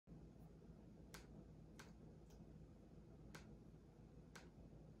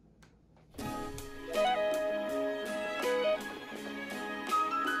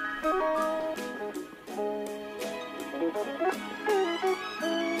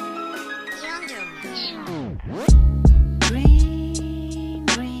Green,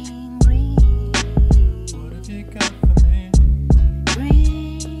 green, green. What have you got for me?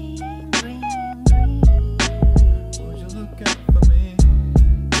 Green, green, green. Would you look out for me?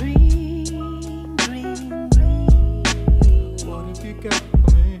 Green, green, green. What have you got for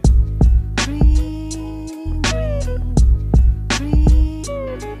me? Green, green,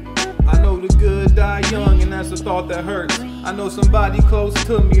 green. I know the good die young, and that's a thought that hurts. I know somebody close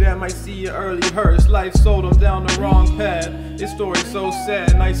to me that might see your early hurts. Life sold him down the wrong path. His story's so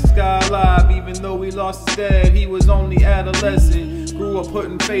sad. Nicest guy alive, even though we lost his dad. He was only adolescent. Grew up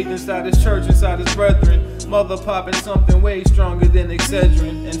putting faith inside his church, inside his brethren. Mother popping something way stronger than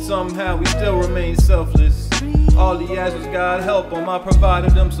Excedrin, and somehow we still remain selfless. All he asked was God help him. I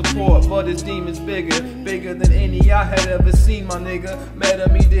provided him support, but his demon's bigger than any I had ever seen, my nigga. Met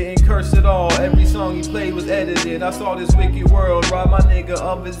him, he didn't curse at all. Every song he played was edited. I saw this wicked world rob my nigga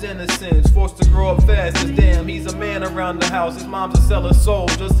of his innocence. Forced to grow up fast as damn, he's a man around the house. His mom's a seller soul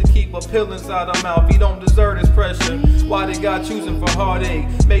just to keep a pill inside her mouth. He don't deserve this pressure. Why did God choose him for heartache?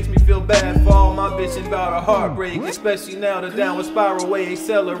 Makes me feel bad for all my bitching about a heartbreak, especially now the downward spiral way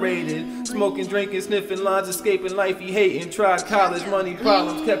accelerated. Smoking, drinking, sniffing lines, escaping life he hating. Tried college, money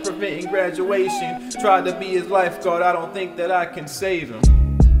problems kept preventing graduation. Tried to be his lifeguard, I don't think that I can save him.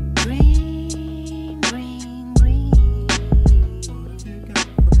 Green, green, green. What have you got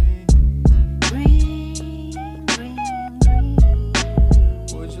for me? Green, green, green.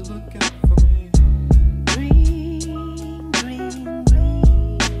 Would you look out for me? Green, green, green.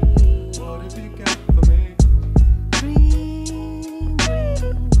 What have you got for me? Green,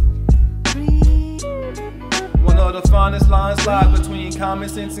 green, green. One of the finest lines lies between common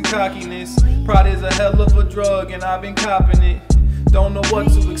sense and cockiness. Pride is a hell of a drug, and I've been copping it. Don't know what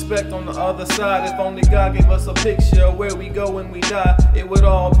to expect on the other side. If only God gave us a picture of where we go when we die, it would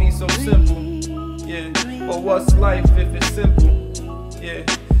all be so simple. Yeah, but what's life if it's simple? Yeah,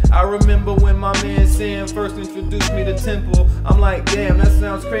 I remember when my man Sam first introduced me to Temple. I'm like, damn, that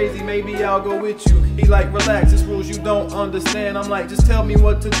sounds crazy, maybe I'll go with you. He like, relax, it's rules you don't understand. I'm like, just tell me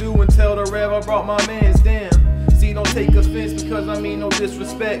what to do and tell the rev I brought my mans. Damn. See, don't take offense because I mean no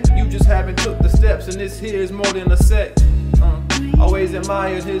disrespect. You just haven't took the steps, and this here is more than a sect. Always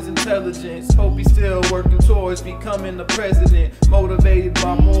admired his intelligence. Hope he's still working towards becoming the president. Motivated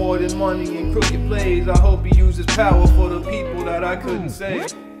by more than money and crooked plays. I hope he uses power for the people that I couldn't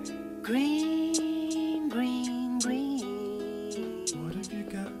save. Green, green, green. What have you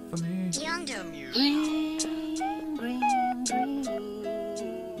got for me? Green, green, green.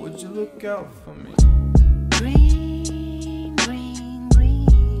 Would you look out for me? Green, green, green.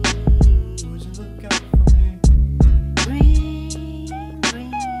 Would you look out for me? Green, green,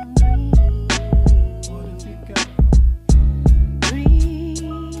 green. What have you got? Green,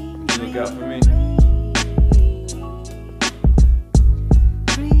 Would you look out for me?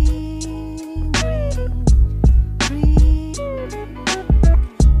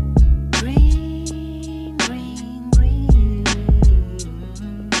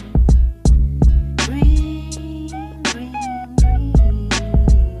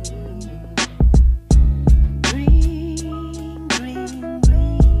 green, green,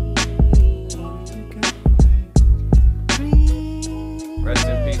 green. Rest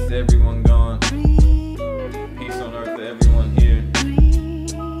in peace to everyone gone. Peace on earth to everyone here.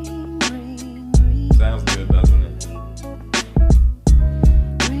 Sounds good, doesn't it?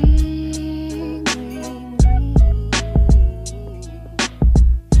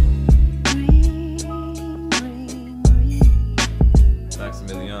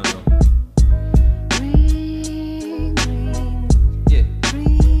 Maximiliano. Yeah.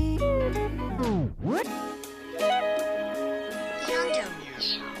 Young